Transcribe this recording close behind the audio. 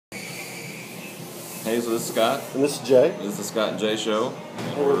Hey, so this is Scott. And this is Jay. This is the Scott and Jay Show.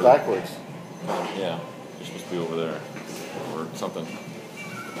 And we're backwards. Yeah, you're supposed to be over there or something.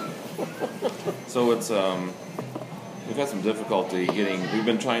 So it's we've had some difficulty getting. We've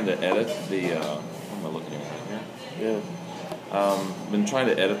been trying to edit the. What am I looking at here? Yeah. Been trying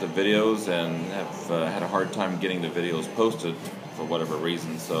to edit the videos and have had a hard time getting the videos posted for whatever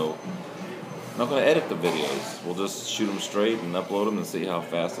reason. So I'm not going to edit the videos. We'll just shoot them straight and upload them and see how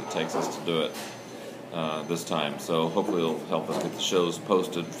fast it takes us to do it. This time, so hopefully it'll help us get the shows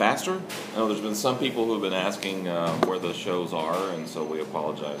posted faster. I know there's been some people who have been asking where the shows are, and so we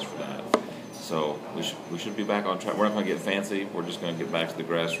apologize for that. So we should be back on track. We're not going to get fancy. We're just going to get back to the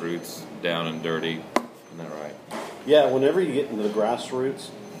grassroots, down and dirty. Isn't that right? Yeah, whenever you get into the grassroots,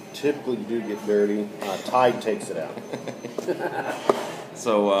 typically you do get dirty. Tide takes it out.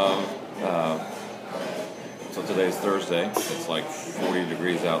 So today's Thursday. It's like 40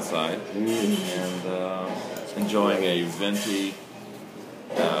 degrees outside, and enjoying a venti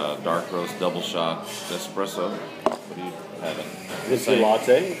dark roast double shot espresso. What are you having? Venti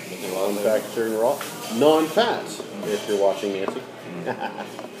latte. Manufactured in raw. Non-fat, if you're watching Nancy.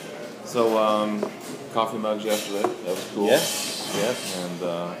 So, coffee mugs yesterday. That was cool. Yes. And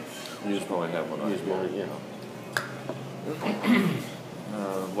you just probably have one on. Use mine, yeah.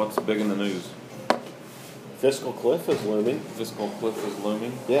 What's big in the news? Fiscal cliff is looming. Fiscal cliff is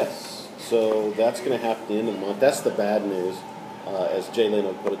looming. Yes. So that's going to happen at the end of the month. That's the bad news, as Jay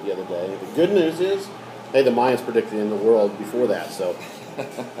Leno put it the other day. The good news is, hey, the Mayans predicted the end of the world before that, so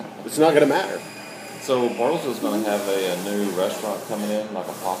it's not going to matter. So Bartlesville's going to have a new restaurant coming in, like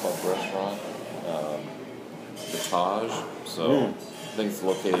a pop-up restaurant, the Taj. So I think it's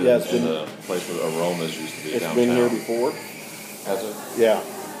located in the place where Aromas used to be downtown. It's been here before. Has it? Yeah.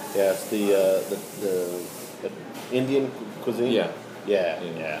 Yeah, it's the Indian cuisine. Yeah.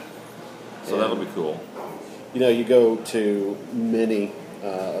 So that'll be cool. You know, you go to many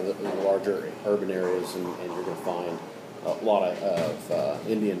of the larger urban areas, and you're going to find a lot of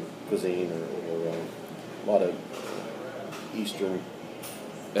Indian cuisine or a lot of Eastern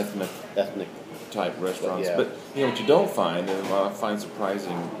ethnic type restaurants. Yeah. But you know what you don't find, and what I find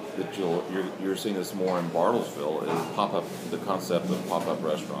surprising that you're seeing this more in Bartlesville, is the concept of pop-up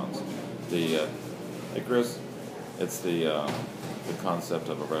restaurants. Hey Chris, it's the concept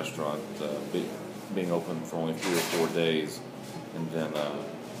of a restaurant being open for only 3 or 4 days, and then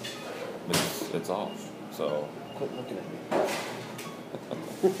it's off. So quit looking at me.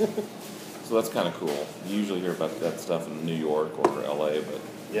 So that's kind of cool. You usually hear about that stuff in New York or LA, but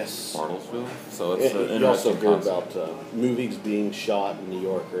yes, Bartlesville. So it's an you also interesting hear concept. about movies being shot in New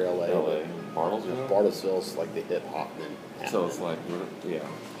York or LA. Bartlesville. Bartlesville's like the hip hop and So it's like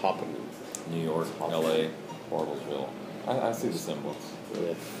hopping. New York, LA, Bartlesville. I see the semblance.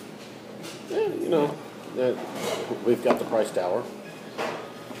 Yeah, you know, we've got the Price Tower.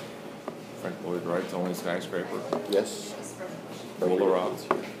 Frank Lloyd Wright's only skyscraper. Yes. Roller Rocks.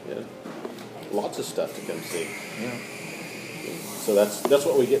 Yeah. Lots of stuff to come see. Yeah. So that's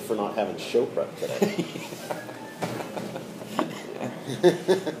what we get for not having show prep today.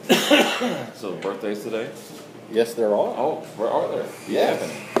 So birthdays today? Yes, there are. Oh, where are there? Yes.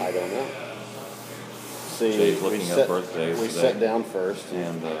 I don't know. See, Jay's looking at birthdays we today. sat down first,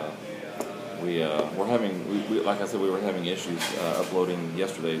 and we're having like I said, we were having issues uploading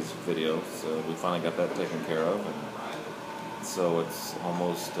yesterday's video, so we finally got that taken care of, and so it's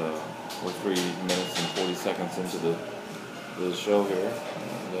almost we're 3 minutes and 40 seconds into the show here.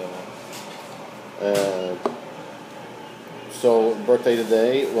 And, so birthday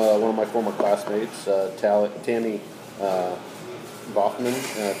today, one of my former classmates, Tammy Boffman,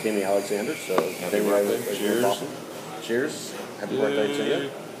 Tammy Alexander. So happy birthday! Cheers! Cheers! Happy birthday to you!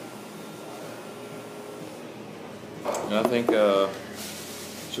 And I think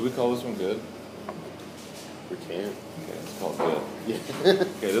should we call this one good? We can. Okay, let's call it good. Yeah.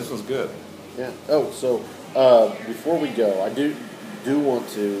 Okay, this one's good. Yeah. Oh, so before we go, I do want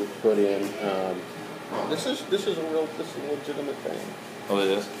to put in. This is a legitimate thing. Oh, it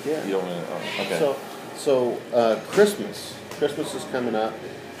is? Yeah. You don't really, okay. So Christmas is coming up,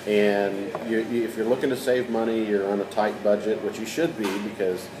 and if you're looking to save money, you're on a tight budget, which you should be,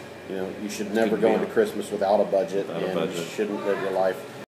 because you should never go into Christmas without a budget, you shouldn't live your life